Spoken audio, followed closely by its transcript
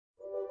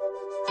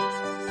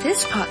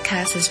This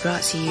podcast is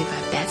brought to you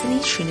by Bethany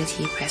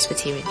Trinity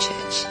Presbyterian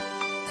Church.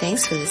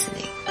 Thanks for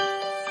listening.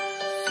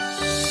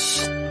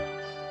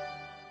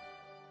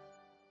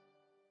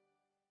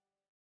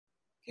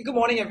 Okay, good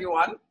morning,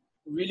 everyone.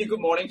 Really good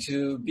morning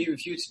to be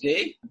with you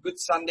today. Good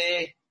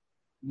Sunday,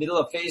 middle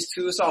of phase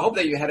 2. So I hope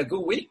that you had a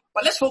good week.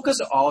 But let's focus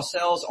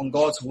ourselves on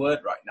God's word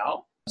right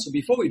now. So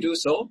before we do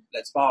so,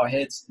 let's bow our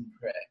heads in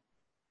prayer.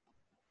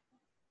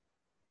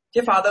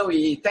 Dear Father,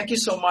 we thank you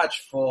so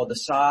much for the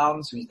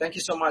Psalms. We thank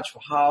you so much for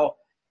how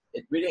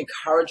it really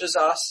encourages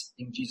us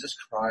in Jesus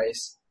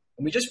Christ.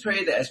 And we just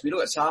pray that as we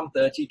look at Psalm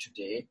 30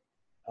 today,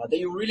 that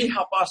you really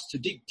help us to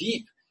dig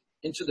deep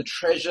into the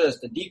treasures,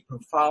 the deep,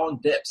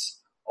 profound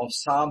depths of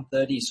Psalm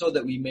 30 so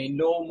that we may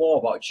know more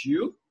about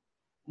you,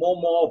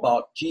 more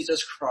about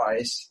Jesus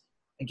Christ,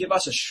 and give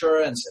us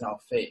assurance in our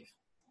faith.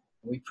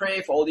 And we pray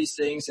for all these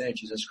things in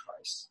Jesus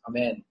Christ.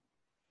 Amen.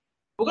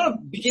 We're going to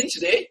begin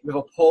today with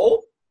a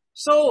poll.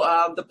 So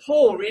the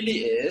poll really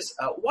is,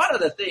 what are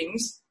the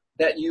things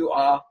that you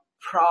are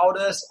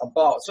proudest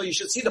about? So you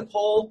should see the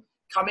poll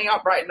coming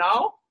up right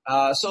now.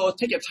 So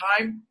take your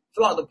time,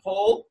 fill out the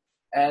poll,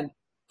 and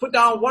put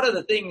down what are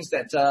the things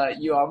that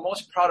you are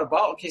most proud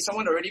about. Okay,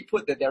 someone already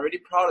put that they're really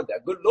proud of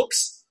their good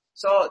looks.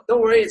 So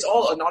don't worry, it's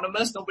all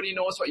anonymous. Nobody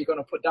knows what you're going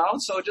to put down.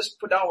 So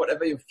just put down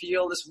whatever you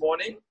feel this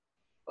morning.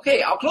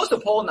 Okay, I'll close the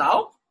poll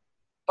now.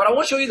 But I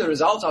won't show you the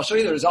results. I'll show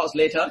you the results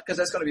later because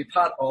that's going to be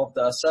part of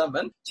the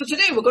sermon. So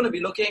today we're going to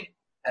be looking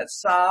at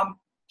Psalm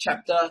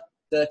chapter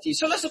 30.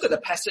 So let's look at the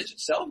passage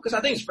itself because I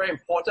think it's very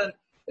important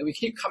that we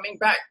keep coming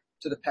back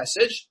to the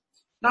passage.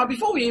 Now,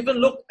 before we even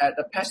look at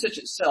the passage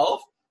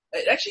itself,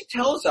 it actually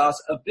tells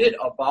us a bit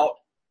about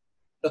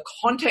the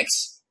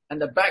context and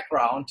the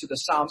background to the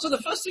psalm. So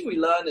the first thing we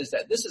learn is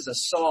that this is a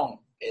song.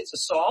 It's a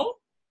song,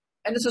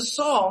 and it's a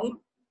song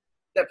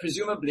that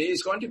presumably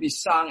is going to be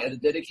sung at the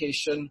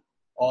dedication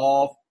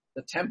of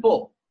the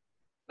temple.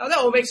 Now that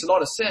all makes a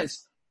lot of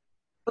sense.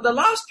 But the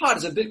last part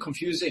is a bit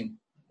confusing.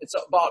 It's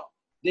about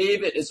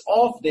David. It's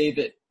of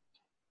David.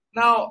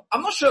 Now,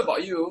 I'm not sure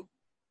about you,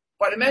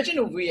 but imagine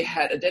if we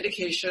had a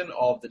dedication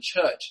of the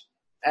church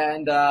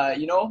and, I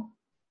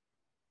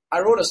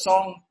wrote a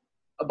song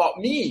about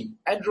me,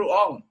 Andrew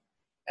Ong,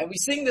 and we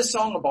sing this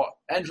song about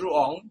Andrew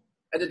Ong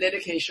at the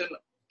dedication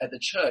at the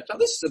church. Now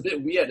this is a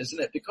bit weird, isn't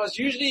it? Because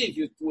usually if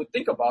you would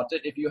think about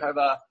it, if you have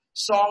a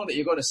song that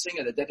you're going to sing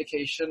at the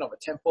dedication of a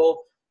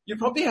temple, you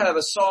probably have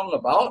a song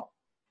about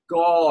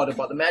God,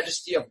 about the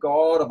majesty of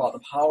God, about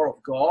the power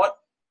of God.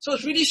 So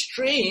it's really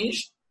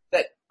strange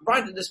that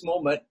right at this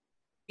moment,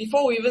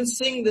 before we even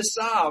sing this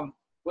psalm,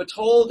 we're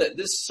told that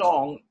this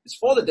song is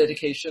for the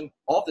dedication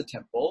of the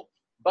temple,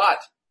 but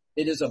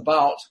it is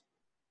about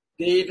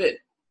David.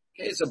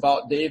 Okay, it's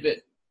about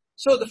David.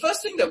 So the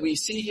first thing that we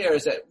see here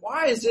is that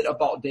why is it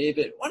about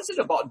David? What is it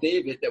about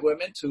David that we're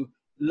meant to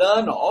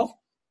learn of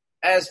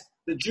as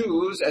the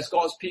Jews, as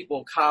God's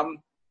people, come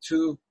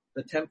to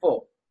the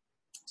temple?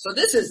 So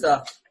this is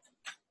the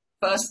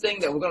first thing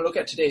that we're going to look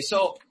at today.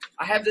 So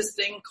I have this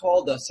thing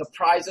called the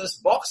surprises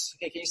box.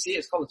 Okay, can you see it?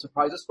 It's called the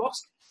surprises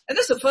box. And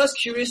that's the first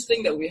curious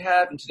thing that we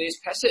have in today's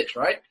passage,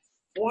 right?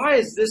 Why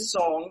is this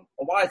song,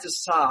 or why is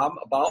this psalm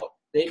about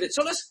David?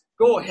 So let's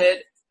go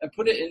ahead and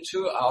put it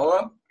into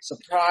our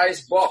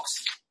surprise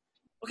box.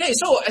 Okay,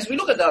 so as we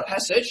look at the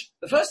passage,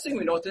 the first thing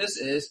we notice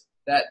is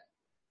that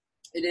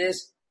it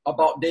is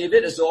about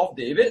David, it's of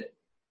David.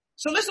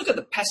 So let's look at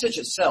the passage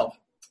itself.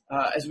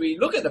 As we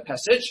look at the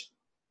passage,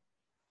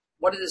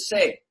 what does it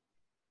say?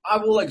 I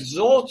will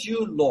exalt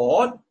you,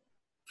 Lord,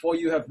 for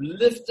you have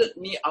lifted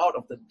me out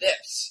of the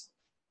depths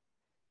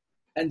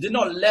and did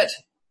not let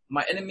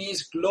my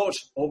enemies gloat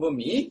over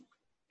me.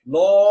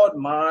 Lord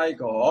my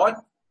God,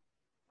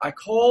 I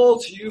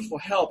called to you for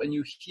help and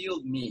you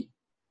healed me.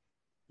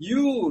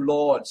 You,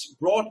 Lord,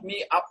 brought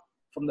me up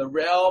from the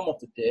realm of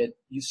the dead.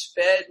 You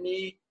spared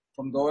me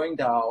from going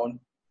down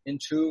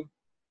into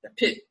the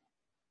pit.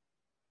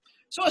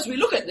 So as we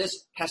look at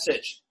this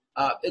passage,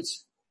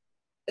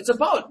 it's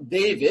about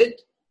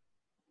David,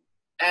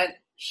 and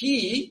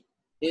he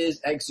is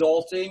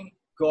exalting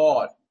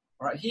God.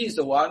 All right, he is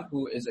the one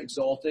who is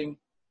exalting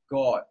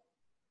God.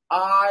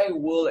 I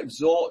will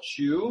exalt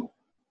you,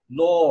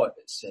 Lord,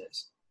 it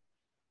says.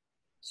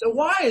 So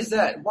why is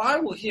that? Why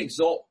will he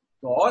exalt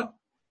God?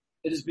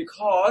 It is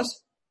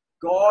because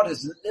God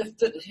has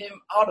lifted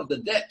him out of the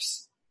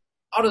depths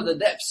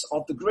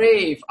of the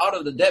grave, out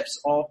of the depths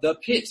of the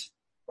pit,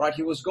 right?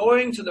 He was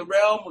going to the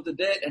realm of the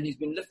dead and he's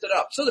been lifted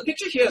up. So the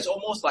picture here is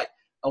almost like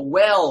a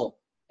well,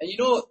 and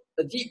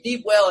a deep,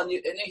 deep well, and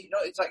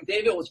it's like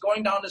David was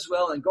going down this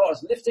well and God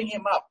was lifting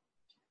him up.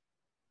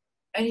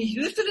 And he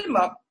lifted him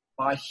up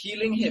by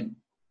healing him.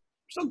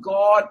 So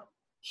God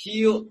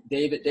healed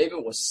David.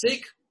 David was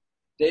sick.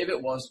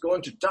 David was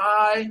going to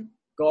die.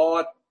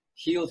 God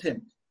healed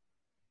him.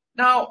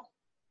 Now,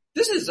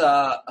 this is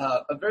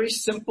a very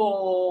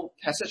simple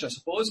passage, I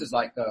suppose. It's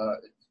like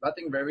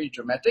nothing very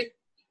dramatic.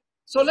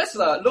 So let's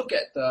look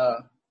at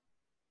the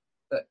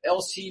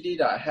LCD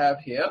that I have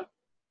here.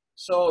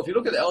 So if you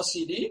look at the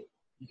LCD,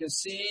 you can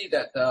see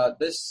that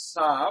this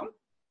psalm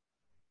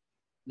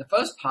The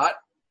first part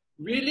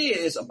really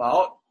is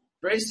about,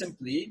 very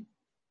simply,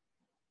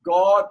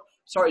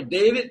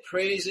 David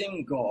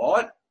praising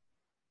God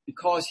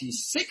because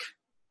he's sick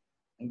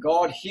and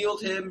God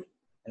healed him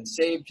and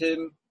saved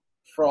him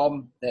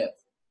from death.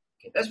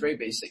 Okay, that's very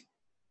basic.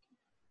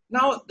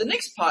 Now, the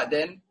next part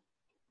then,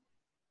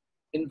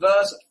 in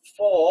verse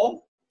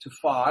 4 to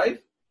 5,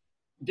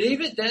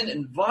 David then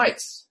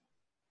invites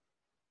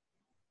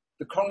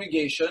the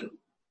congregation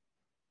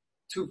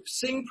to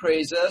sing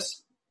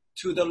praises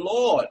to the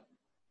Lord.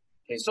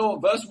 Okay, so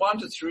verse 1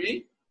 to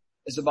 3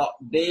 is about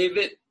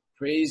David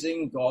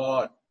praising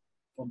God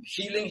for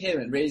healing him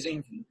and raising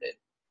him from the dead.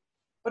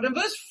 But in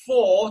verse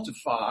 4 to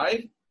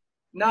 5,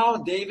 now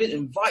David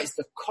invites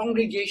the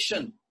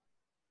congregation,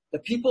 the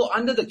people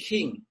under the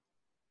king,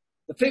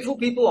 the faithful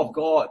people of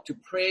God, to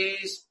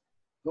praise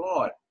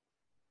God.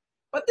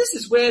 But this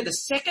is where the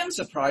second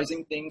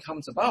surprising thing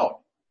comes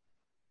about.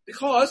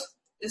 Because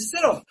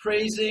instead of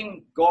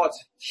praising God's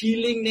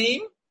healing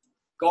name,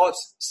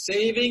 God's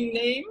saving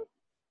name,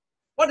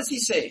 what does he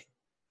say?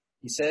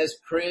 He says,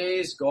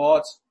 praise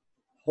God's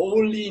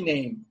holy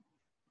name.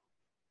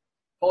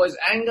 For his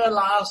anger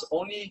lasts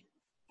only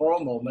for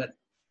a moment,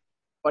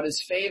 but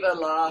his favor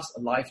lasts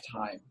a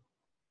lifetime.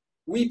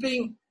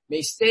 Weeping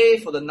may stay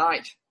for the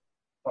night,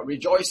 but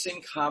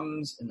rejoicing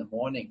comes in the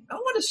morning. Now,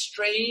 what a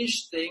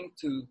strange thing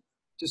to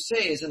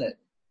say, isn't it?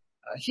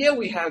 Here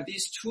we have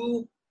these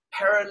two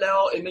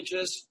parallel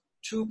images,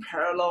 two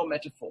parallel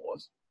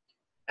metaphors,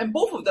 and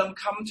both of them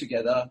come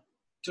together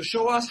to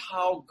show us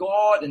how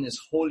God in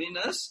his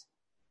holiness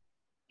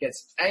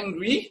gets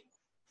angry,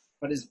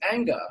 but his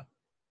anger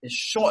is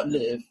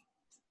short-lived,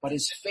 but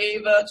his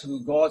favor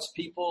to God's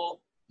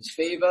people, his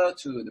favor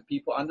to the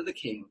people under the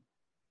king,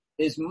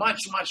 is much,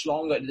 much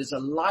longer. It is a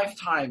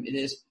lifetime. It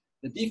is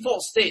the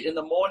default state. In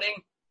the morning,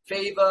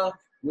 favor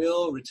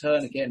will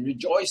return again.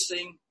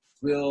 Rejoicing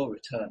will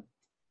return.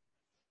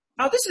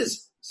 Now, this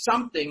is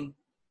something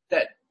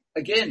that,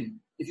 again,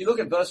 if you look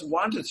at verse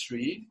 1 to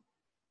 3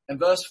 and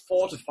verse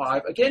 4 to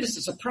 5, again, it's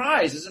a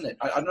surprise, isn't it?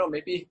 I don't know,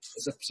 maybe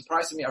it's a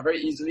surprise to me. I'm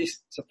very easily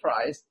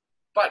surprised.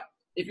 But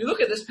if you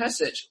look at this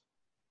passage,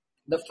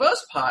 the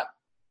first part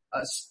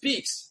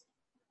speaks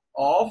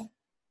of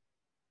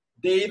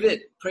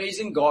David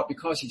praising God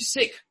because he's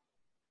sick.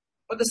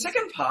 But the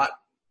second part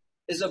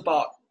is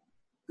about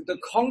the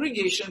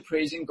congregation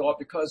praising God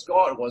because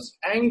God was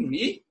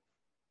angry,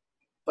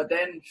 but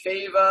then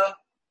favor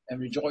and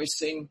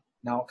rejoicing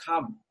now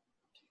come.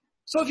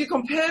 So if you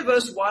compare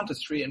verse 1 to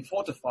 3 and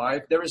 4 to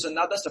 5, there is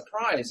another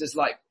surprise. It's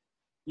like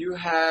you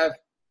have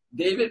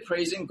David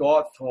praising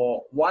God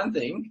for one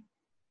thing,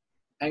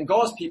 and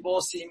God's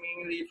people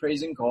seemingly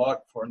praising God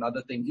for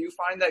another thing. Do you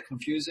find that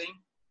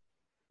confusing?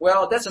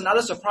 Well, that's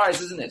another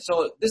surprise, isn't it?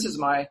 So this is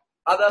my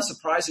other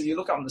surprise. If you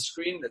look on the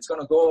screen, it's going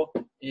to go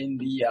in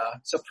the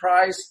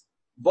surprise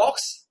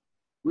box,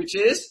 which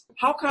is,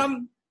 how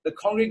come the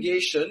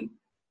congregation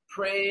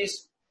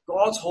praise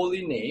God's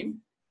holy name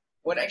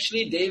when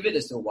actually David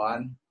is the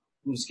one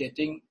who's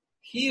getting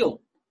healed?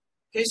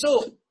 Okay,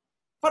 so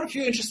quite a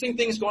few interesting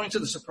things going to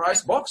the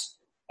surprise box,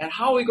 and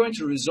how are we going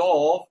to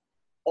resolve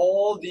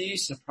all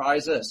these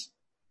surprises?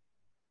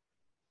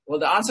 Well,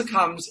 the answer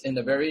comes in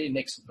the very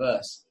next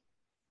verse.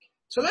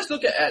 So let's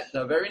look at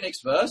the very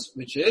next verse,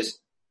 which is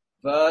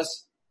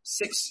verse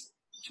 6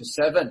 to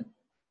 7.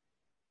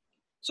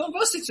 So in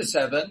verse 6 to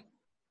 7,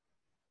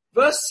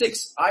 verse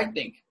 6, I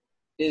think,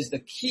 is the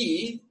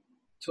key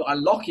to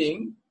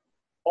unlocking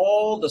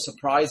all the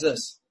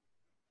surprises.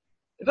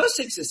 In verse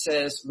 6 it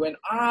says, when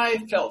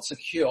I felt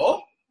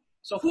secure.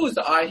 So who is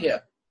the I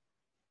here?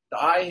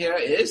 The I here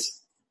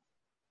is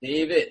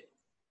David.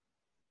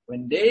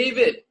 When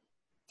David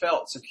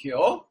felt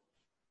secure,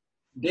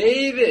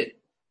 David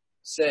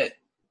said,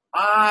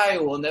 I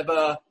will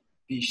never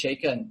be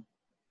shaken.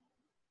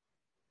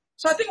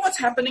 So I think what's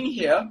happening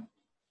here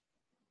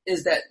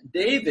is that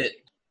David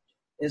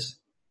is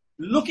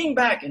looking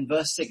back in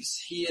verse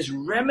 6. He is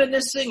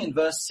reminiscing in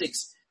verse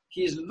 6.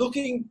 He is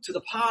looking to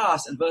the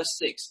past in verse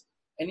 6.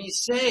 And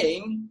he's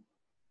saying,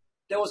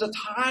 there was a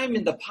time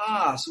in the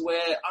past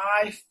where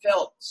I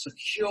felt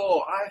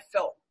secure, I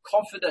felt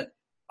confident,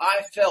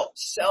 I felt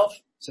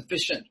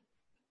self-sufficient.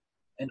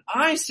 And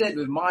I said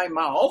with my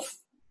mouth,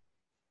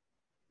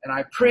 and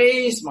I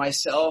praised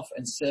myself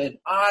and said,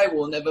 I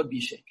will never be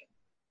shaken.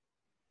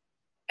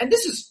 And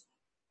this is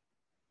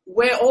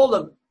where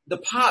all the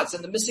parts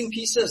and the missing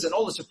pieces and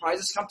all the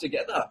surprises come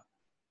together.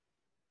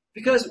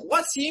 Because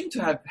what seemed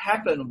to have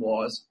happened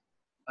was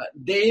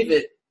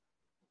David,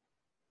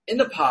 in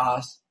the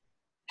past,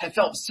 had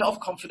felt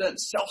self-confident,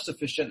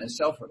 self-sufficient, and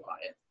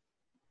self-reliant.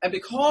 And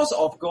because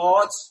of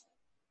God's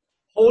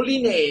holy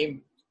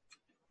name,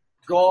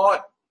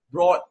 God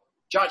brought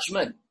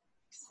judgment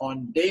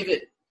on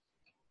David.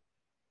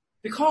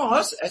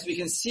 Because, as we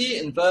can see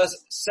in verse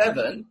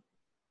 7,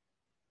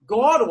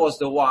 God was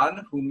the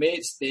one who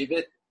made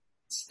David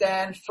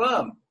stand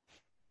firm.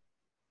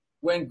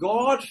 When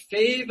God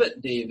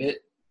favored David,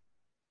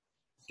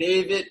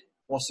 David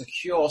was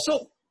secure.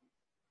 So,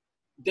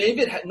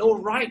 David had no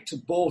right to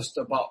boast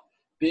about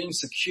being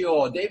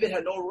secure. David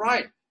had no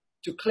right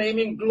to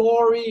claiming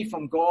glory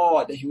from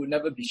God that he would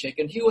never be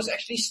shaken. He was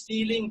actually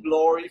stealing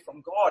glory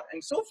from God.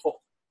 And so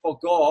for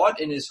God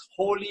in his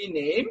holy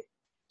name,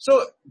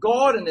 so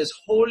God in his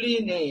holy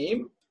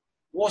name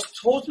was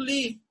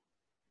totally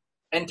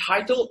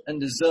entitled and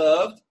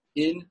deserved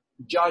in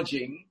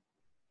judging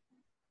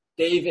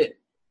David.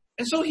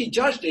 And so he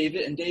judged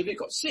David, and David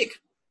got sick.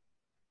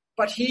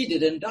 But he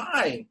didn't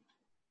die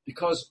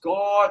because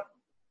God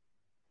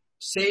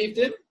saved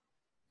him,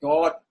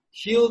 God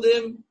healed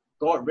him,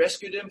 God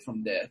rescued him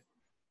from death,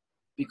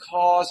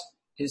 because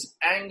his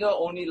anger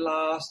only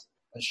lasts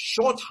a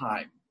short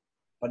time,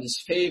 but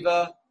his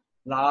favor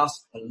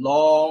lasts a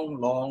long,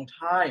 long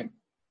time.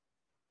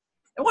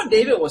 And what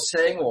David was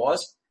saying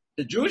was,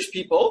 the Jewish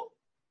people,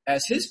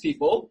 as his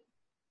people,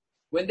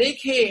 when they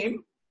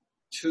came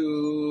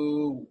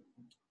to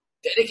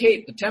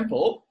dedicate the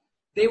temple,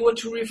 they were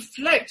to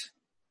reflect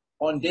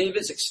on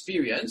David's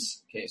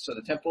experience. Okay, so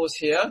the temple is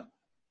here.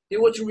 They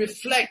were to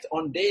reflect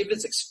on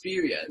David's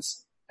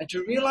experience and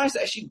to realize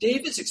that actually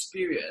David's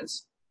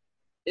experience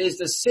is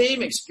the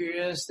same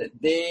experience that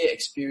they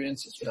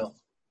experienced as well.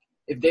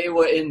 If they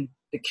were in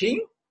the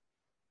king,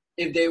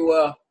 if they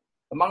were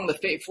among the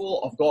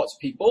faithful of God's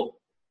people,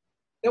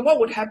 then what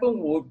would happen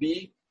would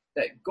be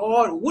that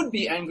God would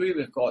be angry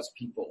with God's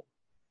people.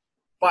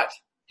 But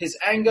his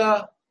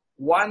anger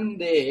one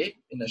day,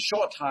 in a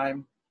short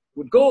time,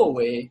 would go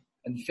away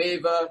and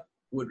favor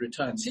would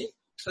return. See?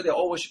 So they're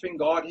all worshiping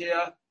God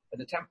here at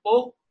the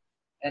temple.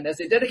 And as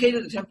they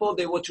dedicated the temple,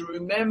 they were to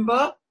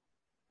remember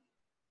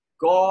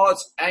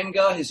God's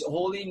anger, his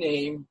holy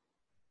name,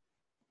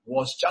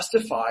 was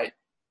justified.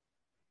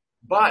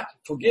 But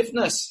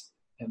forgiveness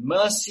and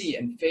mercy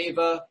and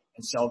favor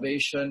and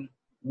salvation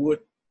would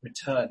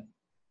return.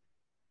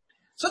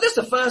 So that's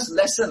the first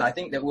lesson I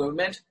think that we're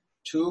meant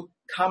to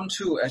come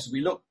to as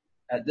we look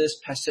at this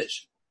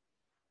passage.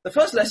 The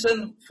first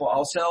lesson for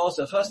ourselves,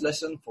 the first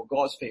lesson for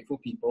God's faithful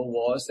people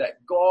was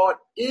that God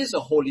is a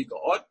holy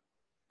God.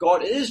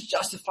 God is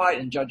justified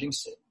in judging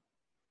sin.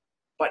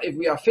 But if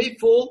we are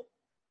faithful,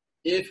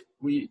 if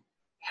we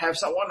have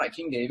someone like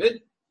King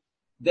David,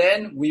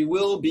 then we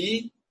will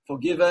be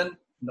forgiven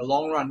in the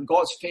long run.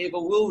 God's favor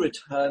will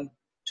return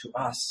to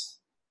us.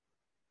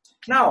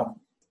 Now,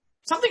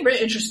 something very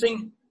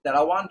interesting that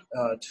I want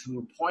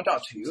to point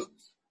out to you.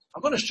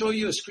 I'm going to show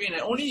you a screen,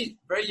 and only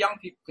very young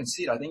people can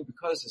see it, I think,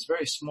 because it's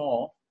very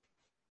small.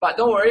 But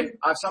don't worry,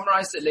 I've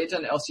summarized it later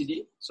in the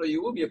LCD, so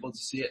you will be able to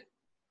see it.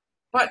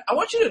 But I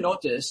want you to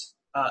notice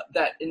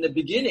that in the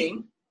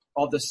beginning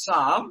of the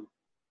psalm,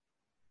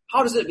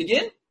 how does it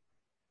begin?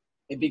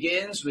 It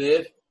begins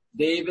with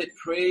David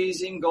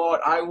praising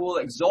God. I will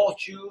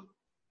exalt you,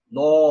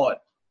 Lord.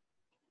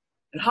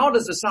 And how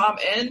does the psalm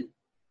end?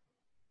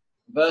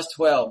 Verse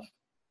 12.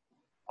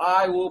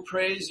 I will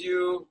praise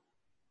you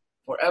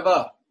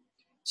forever.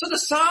 So the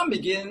psalm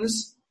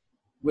begins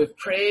with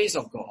praise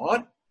of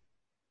God.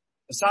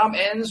 The psalm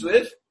ends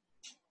with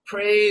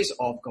praise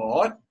of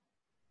God.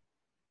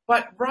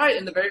 But right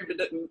in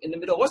the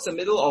middle, what's the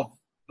middle of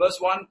verse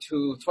 1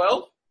 to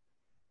 12?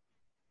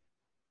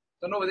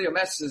 Don't know whether your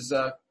maths is,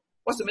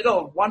 what's the middle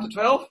of 1 to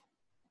 12?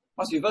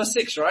 Must be verse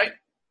 6, right?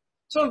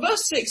 So in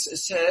verse 6 it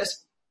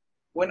says,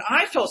 when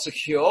I felt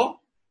secure,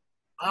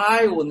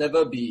 I will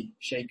never be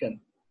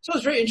shaken. So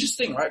it's very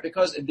interesting, right?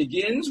 Because it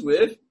begins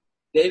with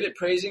David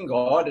praising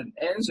God and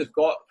ends with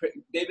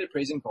David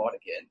praising God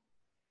again.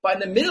 But in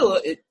the middle,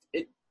 it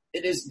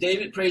is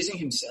David praising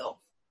himself.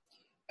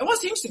 And what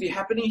seems to be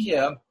happening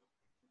here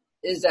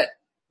is that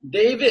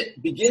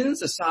David begins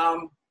the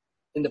psalm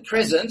in the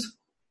present,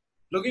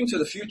 looking to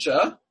the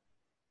future,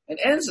 and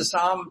ends the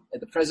psalm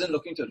at the present,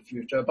 looking to the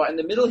future. But in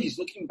the middle, he's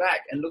looking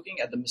back and looking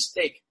at the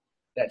mistake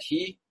that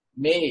he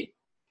made.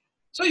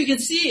 So you can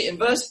see in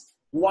verse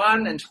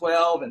 1 and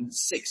 12 and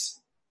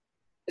 6,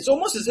 it's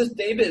almost as if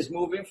David is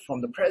moving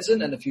from the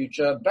present and the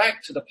future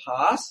back to the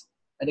past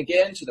and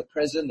again to the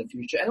present and the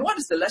future. And what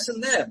is the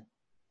lesson there?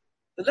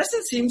 The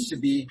lesson seems to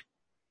be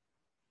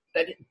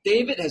that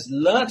David has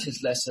learned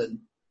his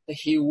lesson, that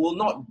he will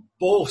not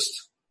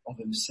boast of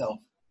himself.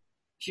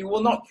 He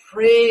will not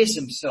praise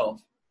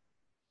himself,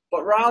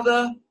 but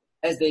rather,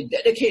 as they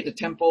dedicate the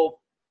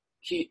temple,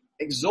 he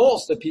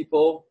exalts the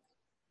people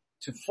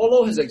to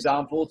follow his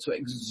example, to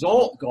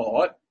exalt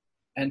God,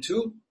 and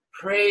to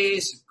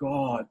praise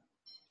God.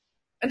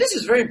 And this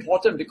is very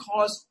important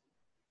because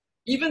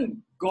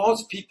even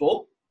God's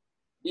people,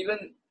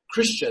 even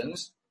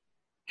Christians,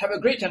 have a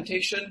great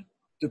temptation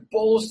to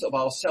boast of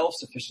our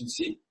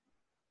self-sufficiency,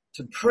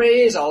 to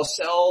praise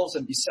ourselves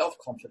and be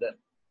self-confident.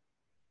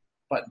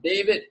 But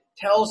David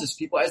tells his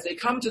people as they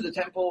come to the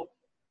temple,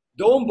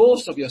 don't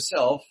boast of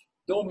yourself,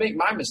 don't make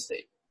my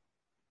mistake,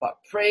 but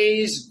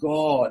praise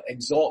God,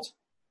 exalt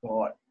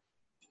God.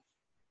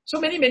 So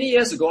many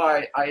years ago,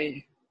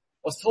 I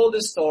was told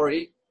this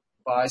story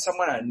by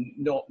someone I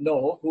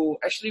know who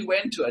actually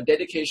went to a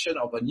dedication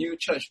of a new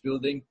church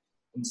building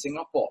in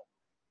Singapore.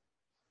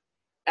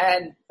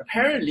 And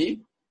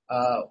apparently,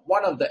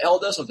 one of the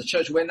elders of the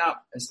church went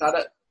up and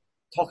started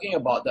talking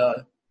about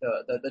the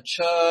the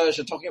church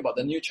and talking about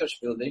the new church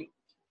building.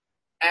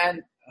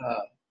 And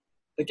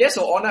the guest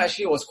of honor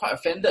actually was quite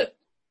offended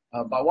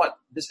by what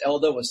this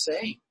elder was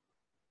saying.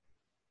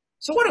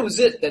 So what was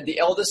it that the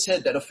elder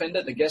said that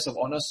offended the guest of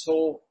honor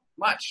so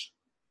much?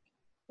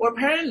 Well,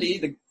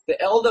 apparently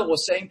the elder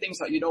was saying things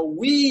like,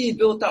 we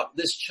built up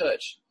this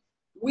church.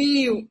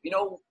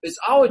 It's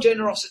our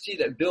generosity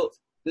that built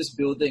this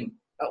building.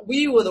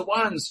 We were the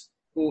ones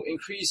who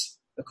increased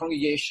the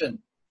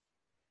congregation.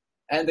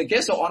 And the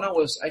guest of honor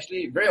was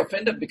actually very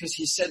offended because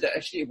he said that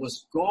actually it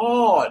was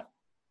God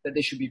that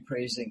they should be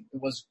praising.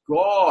 It was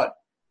God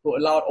who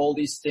allowed all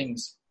these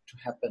things to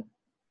happen.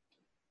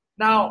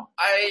 Now,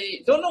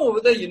 I don't know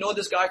whether you know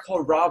this guy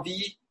called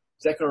Ravi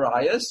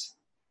Zacharias.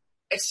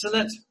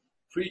 Excellent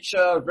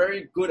preacher,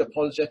 very good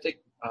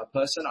apologetic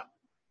person.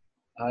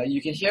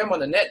 You can hear him on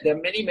the net. There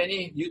are many,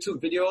 many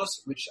YouTube videos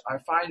which I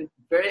find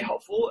very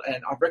helpful,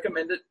 and I've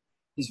recommended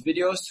his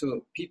videos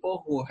to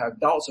people who have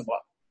doubts about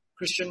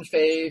Christian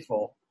faith,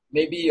 or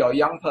maybe you're a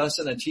young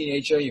person, a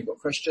teenager, you've got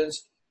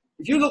questions.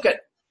 If you look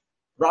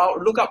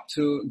up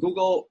to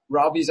Google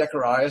Ravi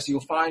Zacharias,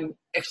 you'll find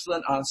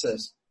excellent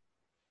answers.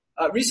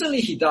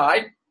 Recently he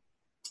died,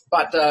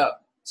 but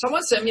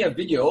someone sent me a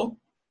video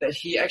that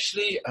he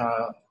actually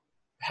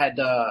had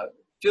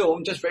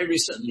filmed just very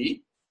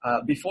recently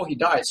before he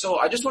died. So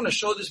I just want to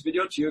show this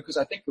video to you because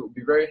I think it will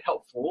be very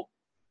helpful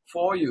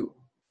for you.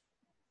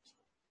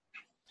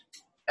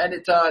 And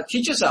it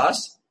teaches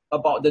us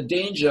about the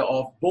danger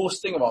of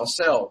boasting of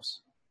ourselves.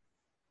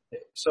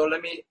 Okay, so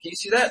can you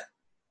see that?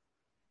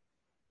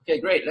 Okay,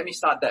 great. Let me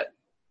start that.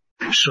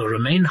 So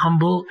remain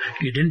humble.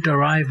 You didn't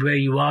arrive where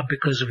you are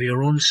because of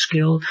your own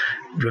skill.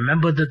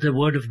 Remember that the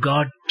Word of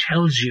God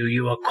tells you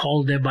you are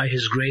called there by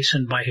His grace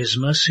and by His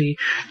mercy.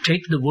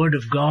 Take the Word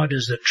of God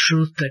as the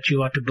truth that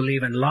you are to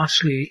believe. And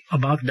lastly,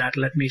 about that,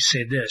 let me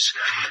say this.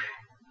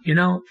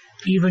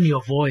 Even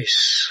your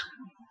voice,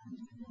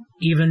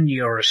 even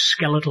your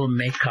skeletal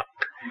makeup,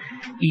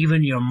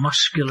 even your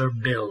muscular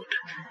build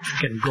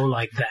can go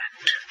like that.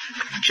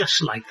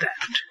 Just like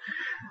that.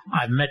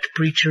 I've met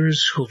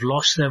preachers who've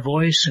lost their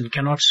voice and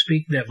cannot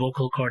speak, their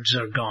vocal cords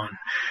are gone.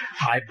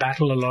 I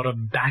battle a lot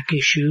of back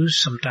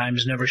issues,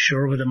 sometimes never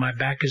sure whether my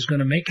back is going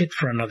to make it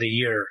for another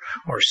year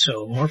or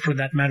so, or for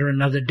that matter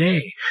another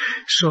day.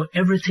 So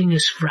everything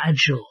is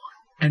fragile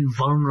and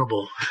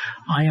vulnerable.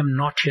 I am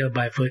not here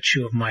by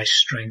virtue of my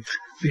strength.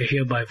 We are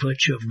here by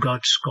virtue of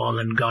God's call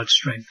and God's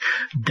strength.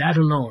 That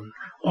alone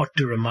ought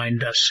to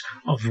remind us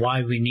of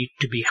why we need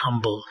to be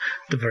humble.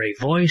 The very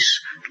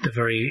voice, the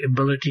very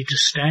ability to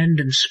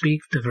stand and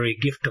speak, the very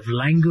gift of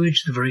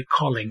language, the very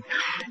calling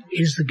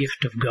is the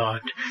gift of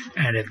God.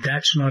 And if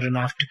that's not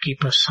enough to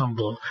keep us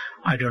humble,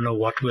 I don't know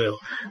what will.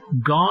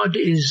 God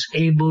is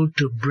able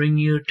to bring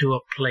you to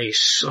a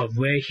place of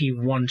where He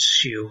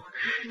wants you.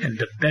 And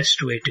the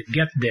best way to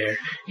get there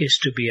is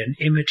to be an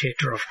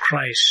imitator of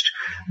Christ,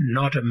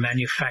 not a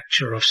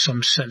manufacturer of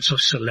some sense of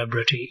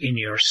celebrity in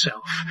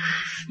yourself.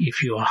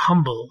 If you are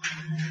humble,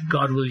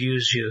 God will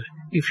use you.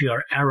 If you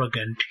are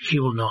arrogant, He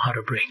will know how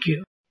to break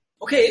you.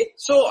 Okay,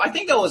 so I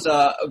think that was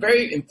a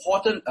very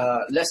important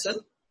lesson.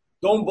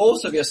 Don't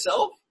boast of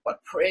yourself,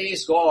 but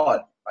praise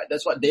God. Right?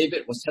 That's what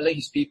David was telling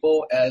his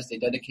people as they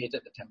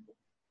dedicated the temple.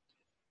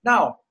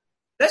 Now,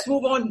 let's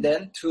move on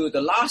then to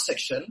the last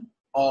section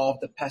of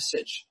the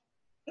passage.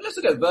 And let's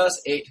look at verse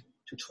 8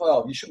 to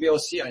 12. You should be able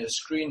to see it on your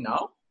screen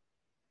now.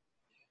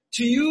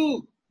 To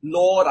you,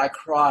 Lord, I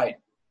cried.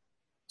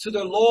 To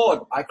the Lord,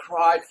 I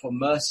cried for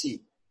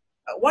mercy.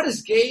 What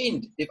is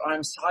gained if I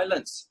am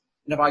silenced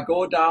and if I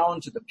go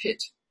down to the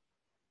pit?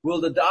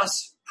 Will the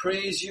dust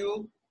praise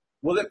you?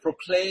 Will it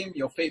proclaim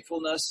your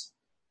faithfulness?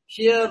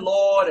 Hear,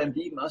 Lord, and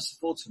be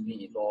merciful to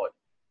me, Lord.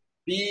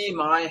 Be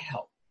my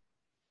help.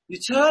 You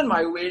turn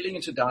my wailing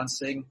into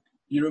dancing.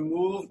 You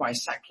remove my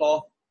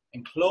sackcloth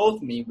and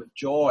clothe me with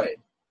joy,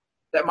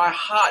 that my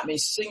heart may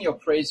sing your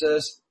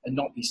praises and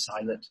not be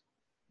silent.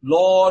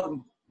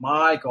 Lord,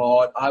 my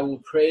God, I will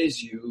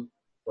praise you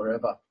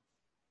forever.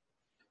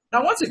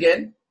 Now, once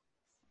again,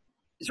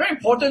 it's very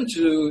important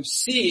to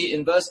see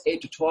in verse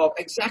 8 to 12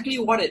 exactly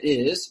what it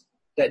is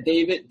that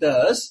David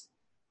does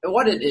and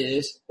what it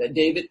is that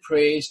David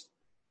prays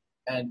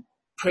and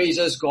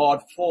praises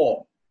God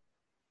for.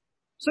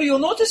 So you'll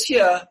notice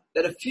here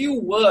that a few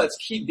words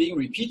keep being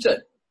repeated.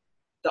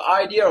 The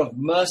idea of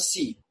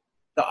mercy,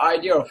 the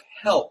idea of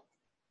help,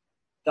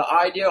 the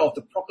idea of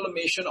the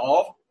proclamation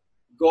of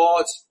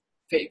God's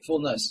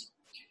faithfulness.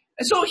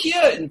 And so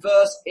here in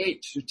verse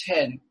 8 to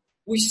 10,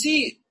 we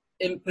see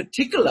in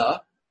particular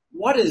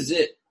what is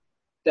it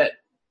that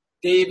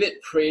David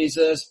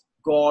praises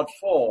God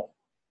for.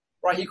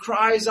 Right? He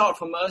cries out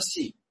for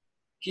mercy.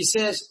 He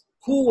says,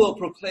 who will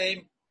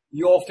proclaim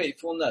your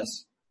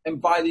faithfulness?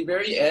 And by the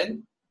very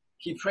end,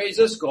 he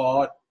praises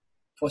God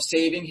for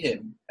saving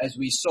him, as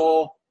we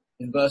saw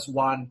in verse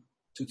 1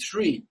 to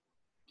 3.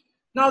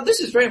 Now, this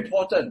is very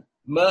important.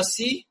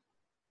 Mercy,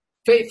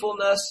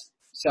 faithfulness,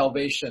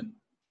 salvation.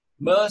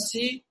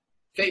 Mercy,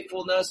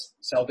 faithfulness,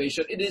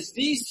 salvation. It is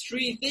these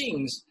three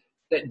things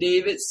that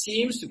David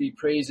seems to be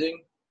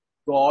praising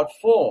God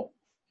for.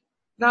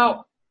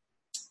 Now,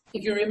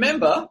 if you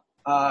remember,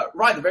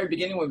 right at the very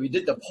beginning when we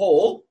did the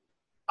poll,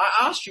 I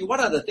asked you what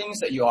are the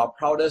things that you are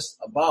proudest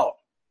about.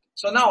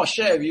 So now I'll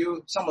share with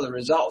you some of the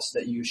results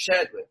that you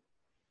shared with.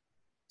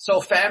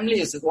 So family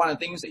is one of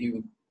the things that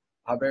you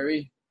are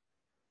very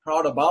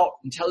proud about,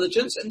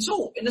 intelligence. And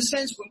so in a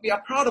sense, when we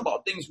are proud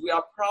about things, we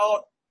are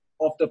proud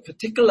of the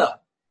particular,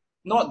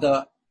 not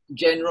the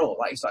general.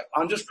 Like it's like,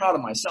 I'm just proud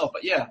of myself.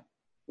 But yeah,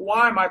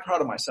 why am I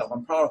proud of myself?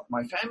 I'm proud of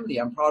my family.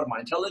 I'm proud of my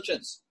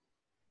intelligence.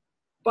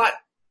 But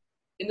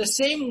in the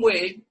same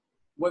way,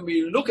 when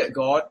we look at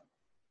God,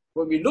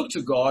 when we look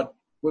to God,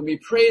 when we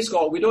praise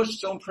God, we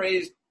don't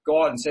praise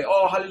God and say,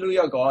 oh,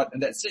 hallelujah, God,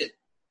 and that's it.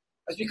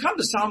 As we come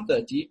to Psalm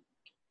 30,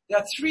 there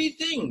are three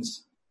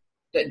things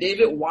that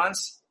David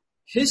wants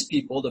his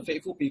people, the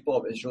faithful people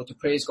of Israel, to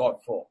praise God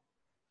for.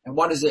 And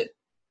what is it?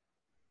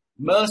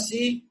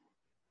 Mercy,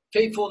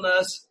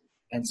 faithfulness,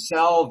 and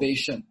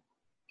salvation.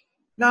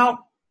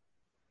 Now,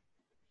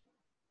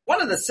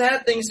 one of the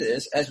sad things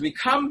is, as we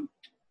come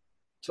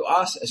to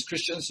us as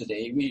Christians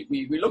today,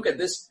 we look at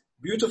this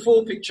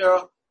beautiful picture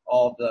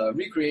of the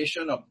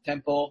recreation of the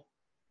temple.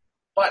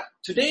 But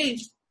today,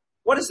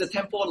 what is the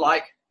temple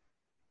like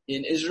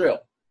in Israel?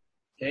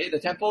 Okay, the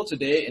temple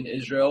today in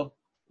Israel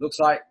looks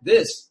like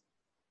this.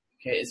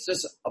 Okay, it's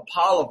just a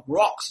pile of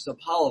rocks, it's a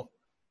pile of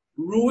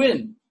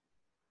ruin.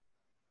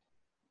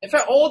 In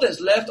fact, all that's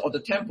left of the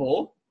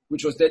temple,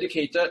 which was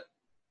dedicated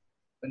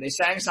when they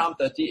sang Psalm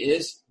 30,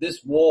 is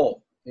this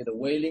wall, okay, the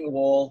Wailing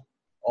Wall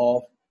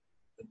of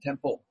the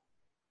temple.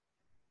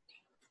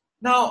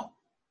 Now,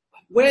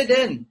 where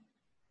then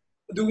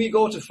do we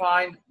go to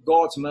find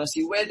God's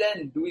mercy? Where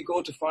then do we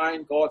go to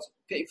find God's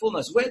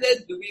faithfulness? Where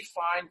then do we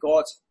find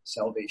God's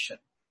salvation?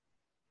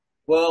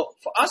 Well,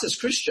 for us as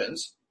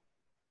Christians,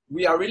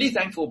 we are really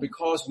thankful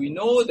because we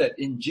know that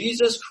in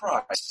Jesus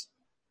Christ,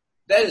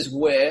 that is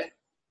where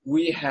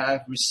we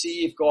have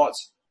received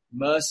God's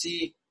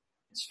mercy,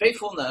 His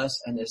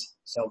faithfulness, and His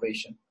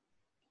salvation.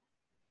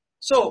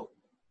 So,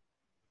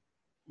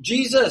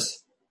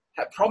 Jesus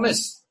had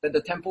promised that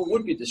the temple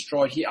would be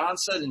destroyed. He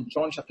answered in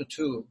John chapter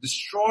 2,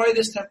 destroy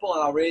this temple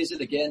and I'll raise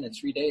it again in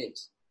 3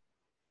 days.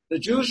 The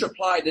Jews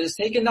replied, it has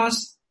taken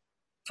us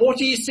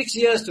 46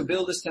 years to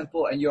build this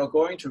temple and you are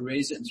going to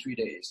raise it in 3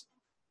 days.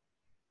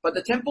 But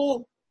the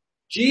temple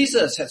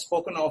Jesus had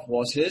spoken of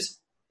was his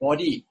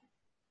body.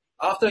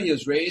 After he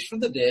was raised from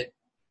the dead,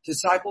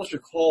 disciples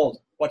recalled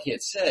what he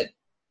had said.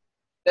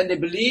 Then they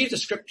believed the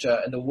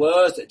scripture and the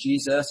words that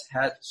Jesus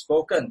had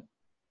spoken.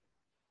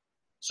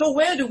 So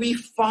where do we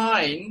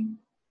find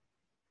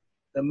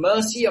the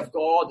mercy of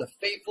God, the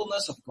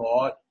faithfulness of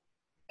God,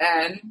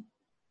 and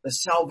the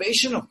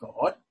salvation of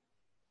God?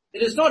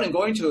 It is not in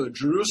going to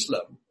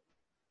Jerusalem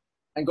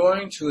and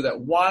going to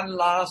that one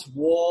last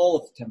wall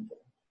of the temple.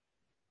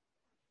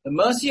 The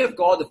mercy of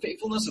God, the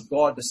faithfulness of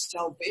God, the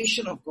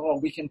salvation of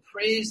God, we can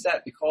praise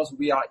that because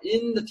we are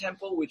in the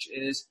temple, which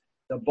is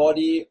the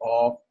body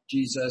of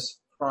Jesus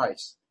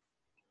Christ.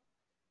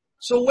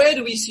 So where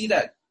do we see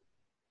that?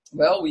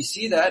 Well, we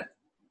see that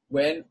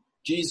when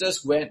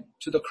Jesus went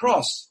to the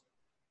cross.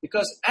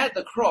 Because at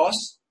the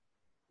cross,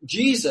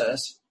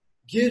 Jesus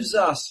gives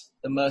us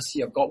the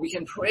mercy of God. We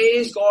can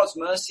praise God's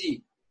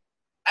mercy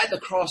at the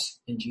cross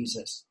in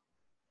Jesus.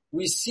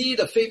 We see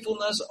the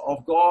faithfulness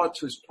of God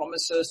to his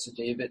promises to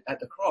David at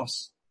the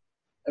cross.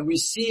 And we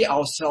see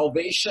our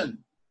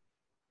salvation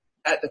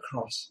at the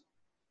cross.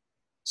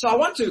 So I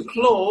want to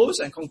close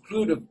and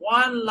conclude with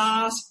one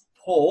last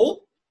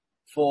poll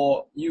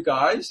for you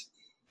guys.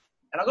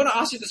 And I'm going to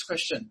ask you this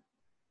question.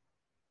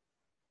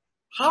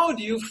 How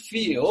do you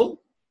feel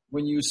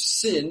when you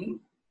sin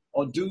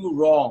or do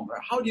wrong?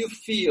 Right? How do you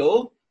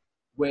feel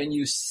when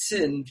you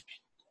sin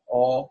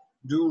or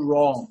do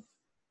wrong?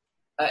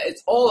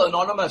 It's all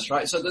anonymous,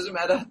 right? So it doesn't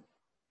matter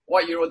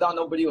what you wrote down,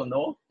 nobody will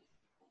know.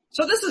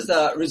 So this is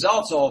the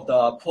results of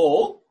the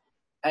poll.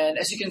 And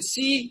as you can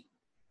see,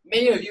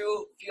 many of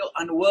you feel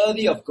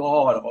unworthy of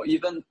God or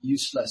even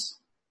useless.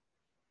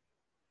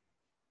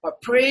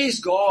 But praise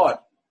God.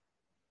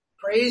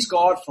 Praise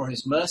God for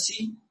his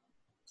mercy.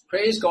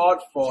 Praise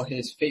God for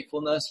his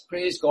faithfulness.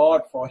 Praise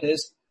God for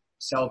his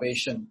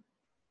salvation.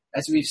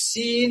 As we've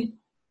seen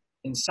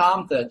in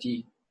Psalm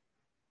 30,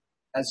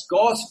 as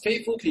God's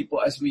faithful people,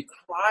 as we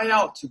cry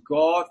out to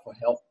God for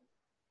help,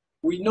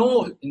 we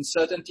know in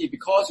certainty,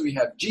 because we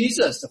have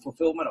Jesus, the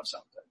fulfillment of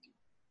Psalm 30,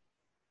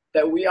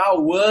 that we are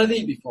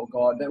worthy before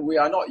God, that we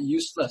are not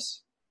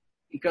useless.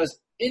 Because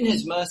in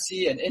his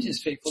mercy and in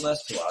his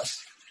faithfulness to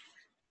us,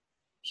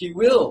 he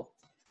will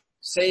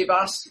save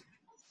us,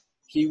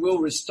 he will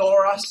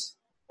restore us,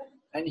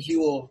 and he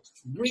will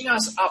bring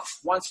us up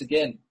once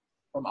again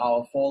from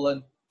our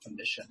fallen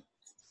condition.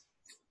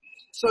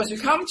 So as you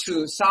come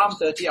to Psalm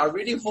 30, I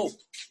really hope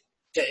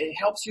that it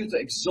helps you to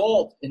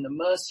exalt in the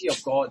mercy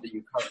of God that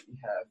you currently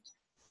have.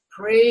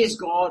 Praise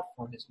God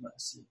for his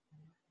mercy.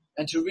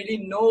 And to really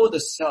know the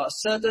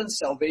certain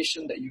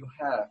salvation that you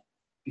have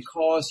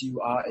because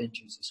you are in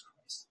Jesus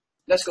Christ.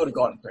 Let's go to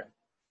God in prayer.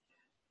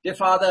 Dear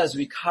Father, as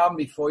we come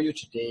before you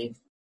today,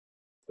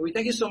 we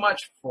thank you so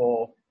much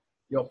for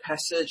your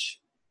passage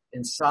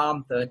in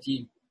Psalm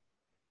 30,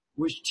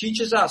 which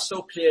teaches us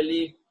so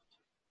clearly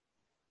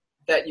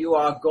that you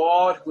are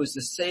God who is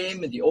the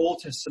same in the Old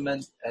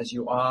Testament as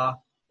you are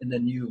in the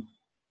New.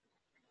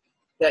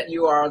 That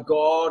you are a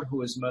God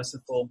who is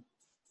merciful.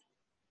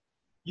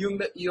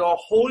 Your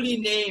holy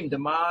name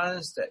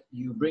demands that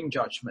you bring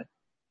judgment.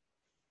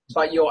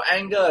 But your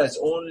anger is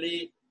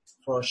only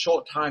for a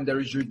short time. There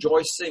is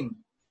rejoicing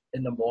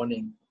in the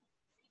morning.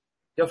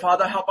 Dear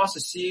Father, help us to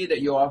see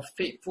that you are a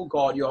faithful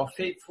God. You are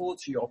faithful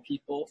to your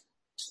people.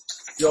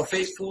 You are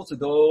faithful to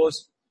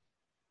those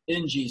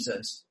in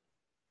Jesus.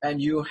 And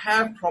you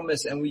have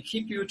promised, and we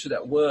keep you to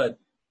that word,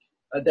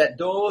 that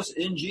those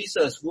in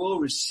Jesus will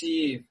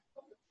receive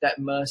that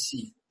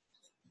mercy.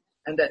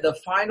 And that the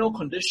final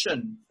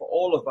condition for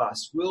all of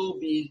us will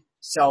be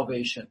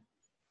salvation.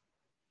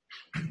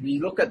 We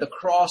look at the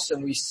cross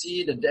and we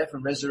see the death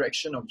and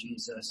resurrection of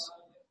Jesus.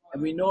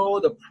 And we know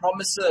the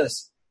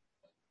promises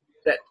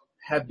that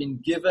have been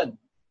given,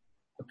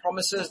 the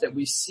promises that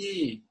we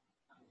see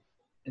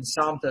in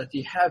Psalm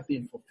 30 have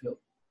been fulfilled.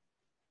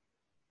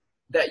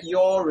 That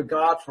your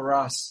regard for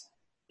us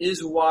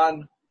is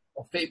one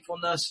of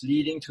faithfulness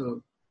leading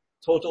to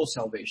total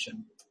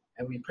salvation.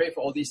 And we pray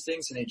for all these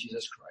things in the name of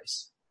Jesus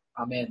Christ.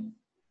 Amen.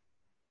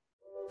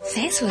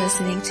 Thanks for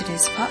listening to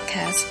this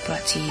podcast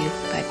brought to you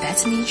by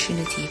Bethany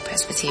Trinity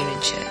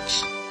Presbyterian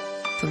Church.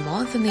 For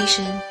more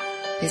information,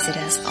 visit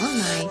us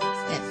online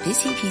at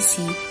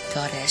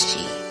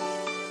busypc.sg.